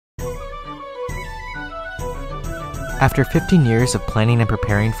After 15 years of planning and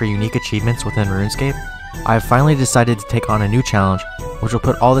preparing for unique achievements within Runescape, I have finally decided to take on a new challenge which will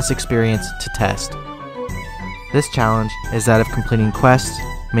put all this experience to test. This challenge is that of completing quests,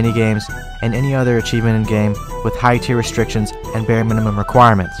 minigames, and any other achievement in game with high tier restrictions and bare minimum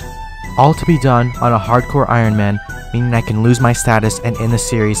requirements. All to be done on a Hardcore Ironman, meaning I can lose my status and end the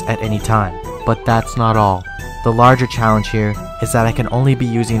series at any time. But that's not all. The larger challenge here is that I can only be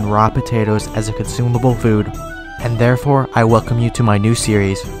using raw potatoes as a consumable food, and therefore I welcome you to my new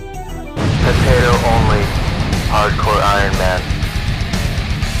series, Potato Only Hardcore Ironman.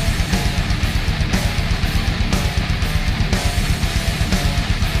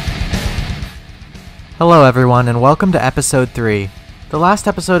 Hello everyone, and welcome to episode 3. The last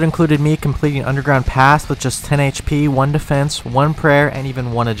episode included me completing Underground Pass with just 10 HP, 1 defense, 1 prayer, and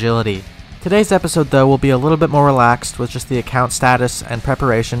even 1 agility. Today's episode though will be a little bit more relaxed with just the account status and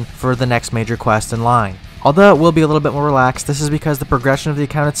preparation for the next major quest in line. Although it will be a little bit more relaxed, this is because the progression of the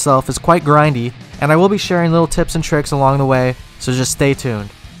account itself is quite grindy, and I will be sharing little tips and tricks along the way, so just stay tuned.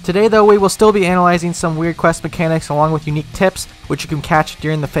 Today though, we will still be analyzing some weird quest mechanics along with unique tips which you can catch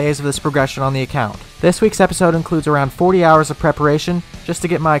during the phase of this progression on the account. This week's episode includes around 40 hours of preparation just to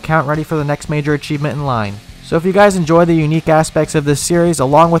get my account ready for the next major achievement in line. So if you guys enjoy the unique aspects of this series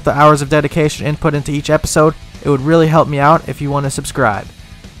along with the hours of dedication input into each episode, it would really help me out if you want to subscribe.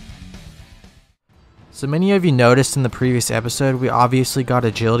 So many of you noticed in the previous episode we obviously got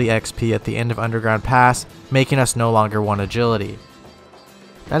agility XP at the end of Underground Pass, making us no longer want agility.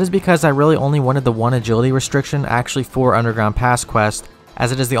 That is because I really only wanted the 1 agility restriction actually for Underground Pass quest,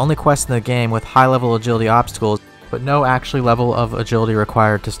 as it is the only quest in the game with high level agility obstacles, but no actually level of agility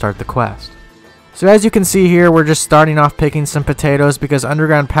required to start the quest. So as you can see here, we're just starting off picking some potatoes because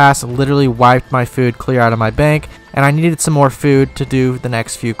Underground Pass literally wiped my food clear out of my bank, and I needed some more food to do the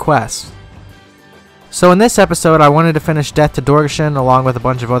next few quests. So in this episode, I wanted to finish Death to Dorgeshen along with a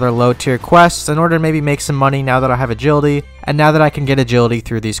bunch of other low tier quests in order to maybe make some money now that I have agility, and now that I can get agility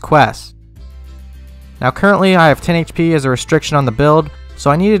through these quests. Now currently I have 10 HP as a restriction on the build, so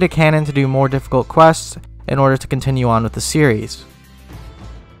I needed a cannon to do more difficult quests in order to continue on with the series.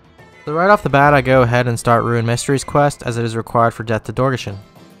 So right off the bat I go ahead and start Ruin Mysteries quest as it is required for Death to Dorgeshen.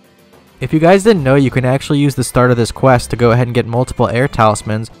 If you guys didn't know, you can actually use the start of this quest to go ahead and get multiple air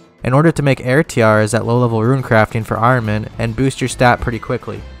talismans in order to make air tiaras at low level rune crafting for Ironman and boost your stat pretty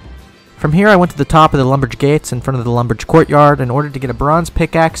quickly. From here I went to the top of the Lumbridge Gates in front of the Lumbridge Courtyard in order to get a bronze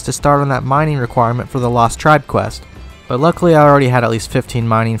pickaxe to start on that mining requirement for the Lost Tribe quest. But luckily I already had at least 15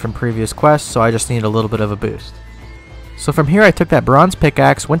 mining from previous quests, so I just needed a little bit of a boost. So from here I took that bronze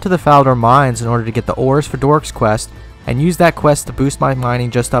pickaxe, went to the Falador Mines in order to get the ores for Dork's quest, and used that quest to boost my mining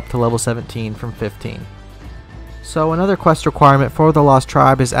just up to level 17 from 15. So another quest requirement for the Lost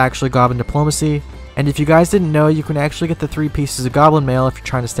Tribe is actually Goblin Diplomacy, and if you guys didn't know, you can actually get the 3 pieces of Goblin Mail if you're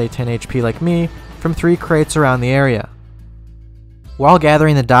trying to stay 10 HP like me, from 3 crates around the area. While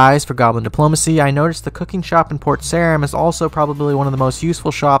gathering the dyes for Goblin Diplomacy, I noticed the cooking shop in Port Sarim is also probably one of the most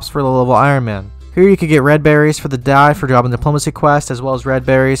useful shops for the level Ironman. Here you could get red berries for the dye for Goblin Diplomacy quest, as well as red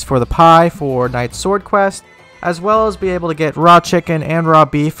berries for the pie for Knight's Sword quest, as well as be able to get raw chicken and raw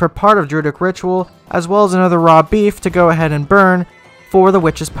beef for part of Druidic Ritual, as well as another raw beef to go ahead and burn for the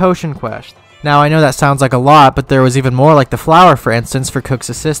Witch's Potion quest. Now I know that sounds like a lot, but there was even more, like the flour for instance for Cook's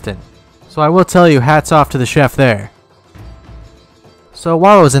Assistant. So I will tell you, hats off to the chef there. So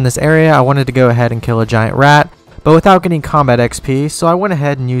while I was in this area, I wanted to go ahead and kill a giant rat, but without getting combat XP, so I went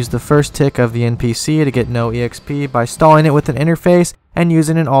ahead and used the first tick of the NPC to get no EXP by stalling it with an interface and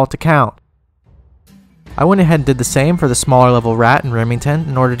using an alt account. I went ahead and did the same for the smaller level rat in Remington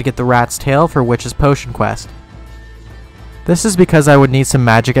in order to get the rat's tail for Witch's Potion quest. This is because I would need some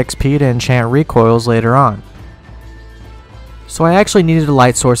magic XP to enchant recoils later on. So I actually needed a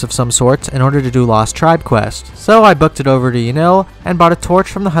light source of some sort in order to do Lost Tribe quest, so I booked it over to Yanil and bought a torch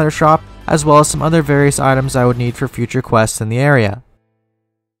from the Hunter shop, as well as some other various items I would need for future quests in the area.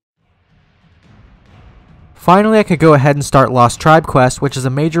 Finally I could go ahead and start Lost Tribe quest, which is a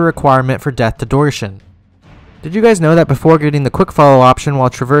major requirement for Death to Dorgeshen. Did you guys know that before getting the quick follow option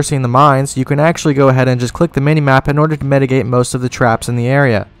while traversing the mines, you can actually go ahead and just click the minimap in order to mitigate most of the traps in the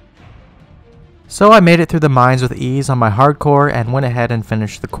area? So I made it through the mines with ease on my hardcore and went ahead and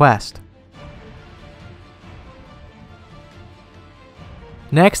finished the quest.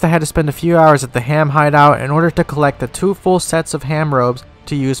 Next I had to spend a few hours at the ham hideout in order to collect the 2 full sets of ham robes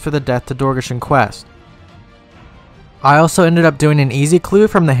to use for the Death to Dorgeshen quest. I also ended up doing an easy clue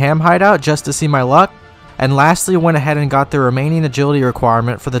from the ham hideout just to see my luck, and lastly went ahead and got the remaining agility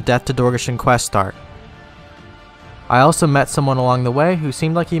requirement for the Death to Dorgeshen quest start. I also met someone along the way who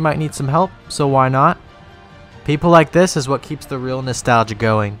seemed like he might need some help, so why not? People like this is what keeps the real nostalgia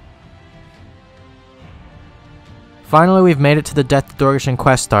going. Finally, we've made it to the Death to Dorgeshin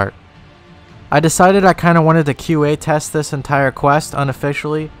quest start. I decided I kinda wanted to QA test this entire quest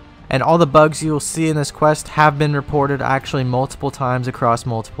unofficially, and all the bugs you will see in this quest have been reported actually multiple times across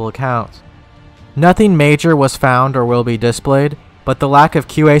multiple accounts. Nothing major was found or will be displayed, but the lack of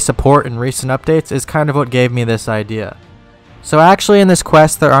QA support in recent updates is kind of what gave me this idea. So actually in this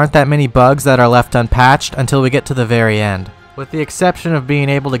quest there aren't that many bugs that are left unpatched until we get to the very end. With the exception of being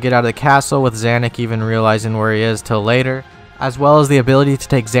able to get out of the castle with Zanuck even realizing where he is till later, as well as the ability to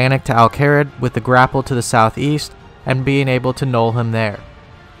take Zanuck to Al-Kharid with the grapple to the southeast, and being able to null him there.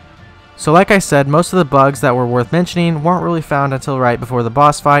 So like I said, most of the bugs that were worth mentioning weren't really found until right before the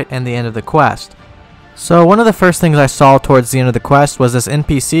boss fight and the end of the quest. So one of the first things I saw towards the end of the quest was this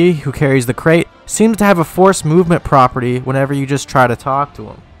NPC who carries the crate seems to have a force movement property whenever you just try to talk to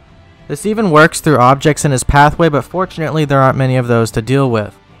him. This even works through objects in his pathway, but fortunately there aren't many of those to deal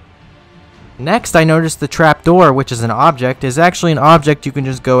with. Next, I noticed the trapdoor, which is an object, is actually an object you can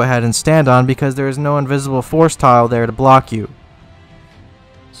just go ahead and stand on because there is no invisible force tile there to block you.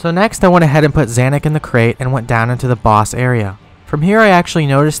 So next I went ahead and put Zanuck in the crate and went down into the boss area. From here I actually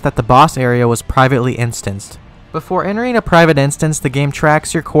noticed that the boss area was privately instanced. Before entering a private instance, the game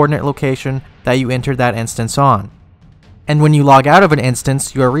tracks your coordinate location that you entered that instance on. And when you log out of an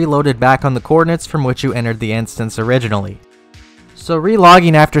instance, you are reloaded back on the coordinates from which you entered the instance originally. So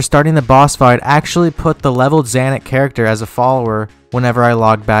relogging after starting the boss fight actually put the leveled Zanuck character as a follower whenever I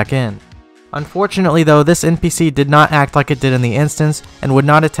logged back in. Unfortunately though, this NPC did not act like it did in the instance and would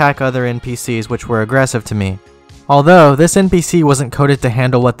not attack other NPCs which were aggressive to me. Although, this NPC wasn't coded to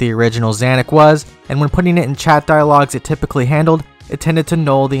handle what the original Zanuck was, and when putting it in chat dialogues it typically handled, it tended to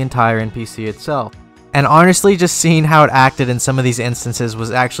null the entire NPC itself. And honestly, just seeing how it acted in some of these instances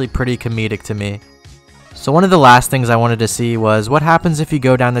was actually pretty comedic to me. So one of the last things I wanted to see was what happens if you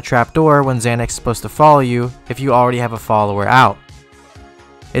go down the trapdoor when Zanuck's supposed to follow you if you already have a follower out.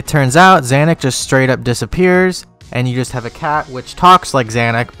 It turns out Zanuck just straight up disappears, and you just have a cat which talks like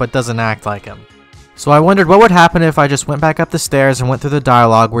Zanuck but doesn't act like him. So I wondered what would happen if I just went back up the stairs and went through the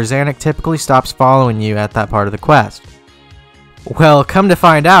dialogue where Zanuck typically stops following you at that part of the quest. Well, come to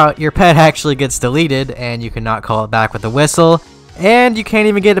find out, your pet actually gets deleted and you cannot call it back with a whistle, and you can't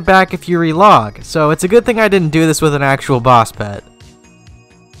even get it back if you relog, so it's a good thing I didn't do this with an actual boss pet.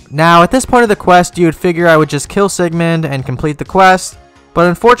 Now, at this point of the quest, you would figure I would just kill Sigmund and complete the quest, but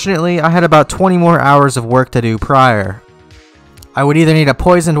unfortunately, I had about 20 more hours of work to do prior. I would either need a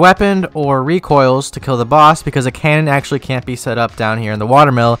poisoned weapon or recoils to kill the boss because a cannon actually can't be set up down here in the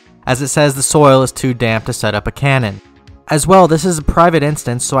watermill, as it says the soil is too damp to set up a cannon. As well, this is a private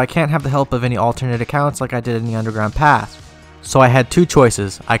instance, so I can't have the help of any alternate accounts like I did in the underground pass. So I had two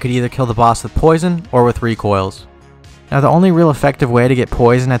choices. I could either kill the boss with poison or with recoils. Now the only real effective way to get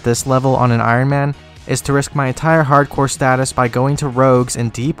poison at this level on an Ironman is to risk my entire hardcore status by going to rogues in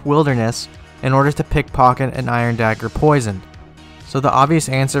deep wilderness in order to pickpocket an iron dagger poisoned. So the obvious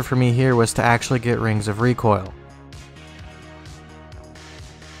answer for me here was to actually get rings of recoil.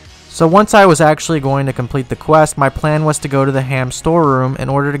 So once I was actually going to complete the quest, my plan was to go to the ham storeroom in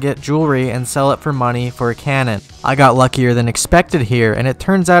order to get jewelry and sell it for money for a cannon. I got luckier than expected here, and it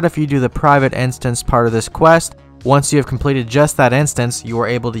turns out if you do the private instance part of this quest, once you have completed just that instance, you are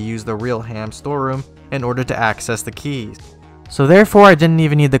able to use the real ham storeroom in order to access the keys. So therefore I didn't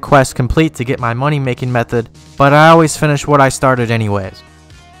even need the quest complete to get my money making method, but I always finish what I started anyways.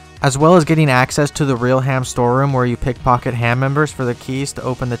 As well as getting access to the real ham storeroom where you pickpocket ham members for the keys to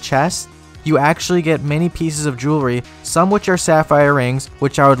open the chest, you actually get many pieces of jewelry, some which are sapphire rings,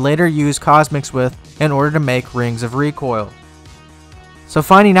 which I would later use cosmics with in order to make rings of recoil. So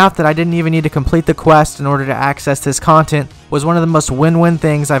finding out that I didn't even need to complete the quest in order to access this content was one of the most win-win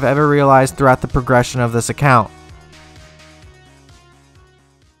things I've ever realized throughout the progression of this account.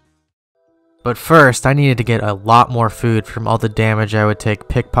 But first, I needed to get a lot more food from all the damage I would take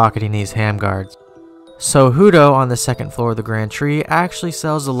pickpocketing these ham guards. So Hudo on the second floor of the Grand Tree actually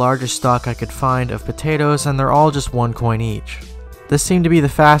sells the largest stock I could find of potatoes, and they're all just 1 coin each. This seemed to be the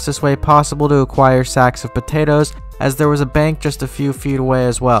fastest way possible to acquire sacks of potatoes, as there was a bank just a few feet away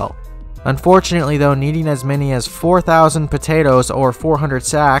as well. Unfortunately though, needing as many as 4,000 potatoes or 400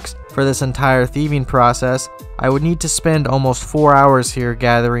 sacks for this entire thieving process, I would need to spend almost 4 hours here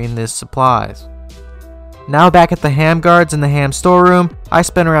gathering these supplies. Now back at the ham guards in the ham storeroom, I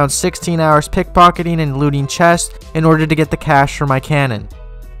spent around 16 hours pickpocketing and looting chests in order to get the cash for my cannon.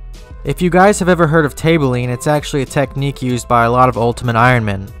 If you guys have ever heard of tabling, it's actually a technique used by a lot of Ultimate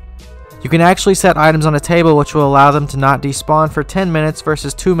Ironmen. You can actually set items on a table which will allow them to not despawn for 10 minutes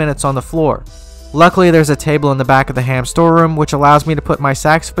versus 2 minutes on the floor. Luckily, there's a table in the back of the ham storeroom which allows me to put my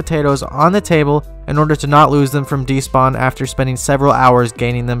sacks of potatoes on the table in order to not lose them from despawn after spending several hours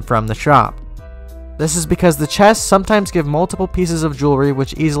gaining them from the shop. This is because the chests sometimes give multiple pieces of jewelry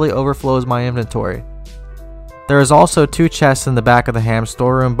which easily overflows my inventory. There is also 2 chests in the back of the ham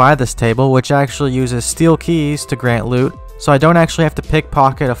storeroom by this table which actually uses steel keys to grant loot, so I don't actually have to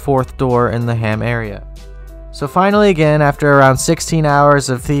pickpocket a 4th door in the ham area. So finally again, after around 16 hours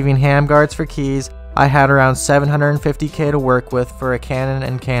of thieving ham guards for keys, I had around 750k to work with for a cannon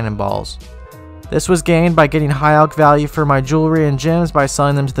and cannonballs. This was gained by getting high alch value for my jewelry and gems by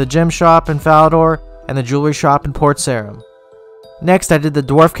selling them to the gem shop in Falador and the jewelry shop in Port Sarim. Next, I did the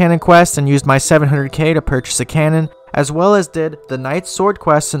dwarf cannon quest and used my 700k to purchase a cannon, as well as did the knight's sword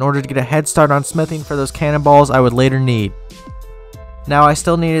quest in order to get a head start on smithing for those cannonballs I would later need. Now I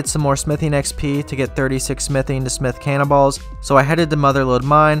still needed some more smithing XP to get 36 smithing to smith cannonballs, so I headed to Motherlode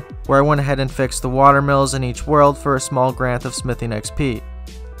Mine, where I went ahead and fixed the water mills in each world for a small grant of smithing XP.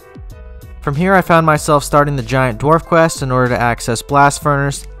 From here I found myself starting the giant dwarf quest in order to access blast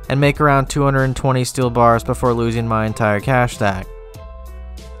furnace and make around 220 steel bars before losing my entire cash stack.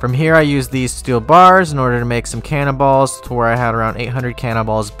 From here I used these steel bars in order to make some cannonballs to where I had around 800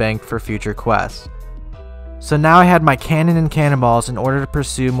 cannonballs banked for future quests. So now I had my cannon and cannonballs in order to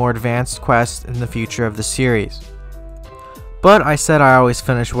pursue more advanced quests in the future of the series. But I said I always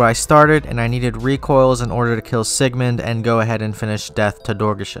finish what I started, and I needed recoils in order to kill Sigmund and go ahead and finish Death to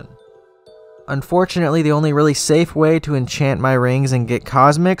Dorgeshen. Unfortunately, the only really safe way to enchant my rings and get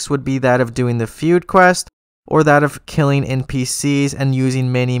cosmics would be that of doing the feud quest, or that of killing NPCs and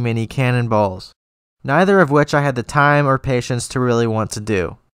using many cannonballs. Neither of which I had the time or patience to really want to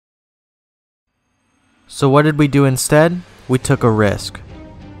do. So what did we do instead? We took a risk.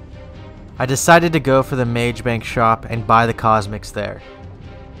 I decided to go for the Mage Bank shop and buy the cosmics there.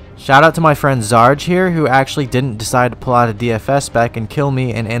 Shout out to my friend Zarge here, who actually didn't decide to pull out a DFS spec and kill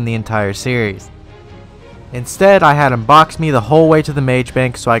me and end the entire series. Instead, I had him box me the whole way to the Mage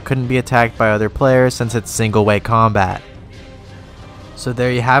Bank so I couldn't be attacked by other players since it's single way combat. So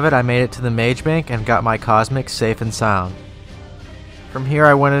there you have it, I made it to the Mage Bank and got my cosmics safe and sound. From here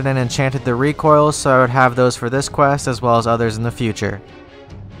I went in and enchanted the recoils so I would have those for this quest as well as others in the future.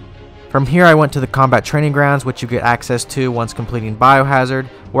 From here I went to the combat training grounds, which you get access to once completing Biohazard,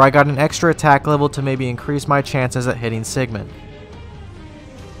 where I got an extra attack level to maybe increase my chances at hitting Sigmund.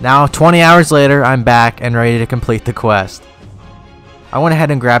 Now 20 hours later I'm back and ready to complete the quest. I went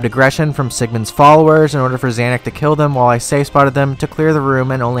ahead and grabbed aggression from Sigmund's followers in order for Zanuck to kill them while I safe spotted them to clear the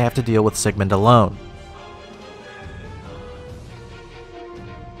room and only have to deal with Sigmund alone.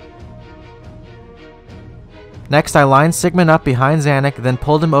 Next, I lined Sigmund up behind Zanuck, then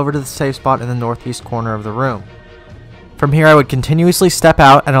pulled him over to the safe spot in the northeast corner of the room. From here, I would continuously step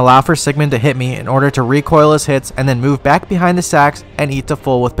out and allow for Sigmund to hit me in order to recoil his hits and then move back behind the sacks and eat to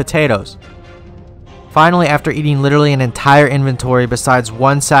full with potatoes. Finally, after eating literally an entire inventory besides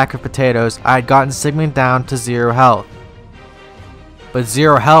 1 sack of potatoes, I had gotten Sigmund down to 0 health. But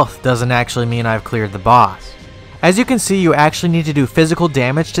 0 health doesn't actually mean I've cleared the boss. As you can see, you actually need to do physical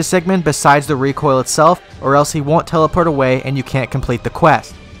damage to Sigmund besides the recoil itself, or else he won't teleport away and you can't complete the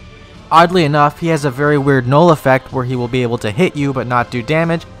quest. Oddly enough, he has a very weird null effect where he will be able to hit you but not do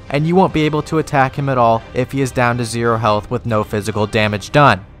damage, and you won't be able to attack him at all if he is down to 0 health with no physical damage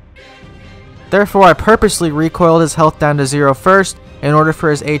done. Therefore, I purposely recoiled his health down to 0 first, in order for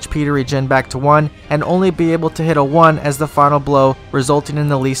his HP to regen back to 1, and only be able to hit a 1 as the final blow, resulting in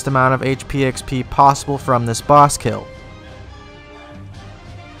the least amount of HP XP possible from this boss kill.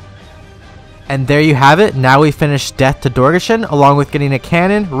 And there you have it, now we finished Death to Dorgeshen, along with getting a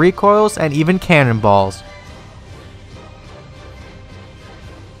cannon, recoils, and even cannonballs.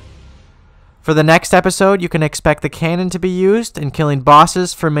 For the next episode, you can expect the cannon to be used in killing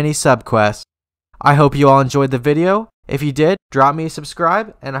bosses for many subquests. I hope you all enjoyed the video. If you did, drop me a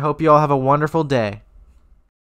subscribe, and I hope you all have a wonderful day.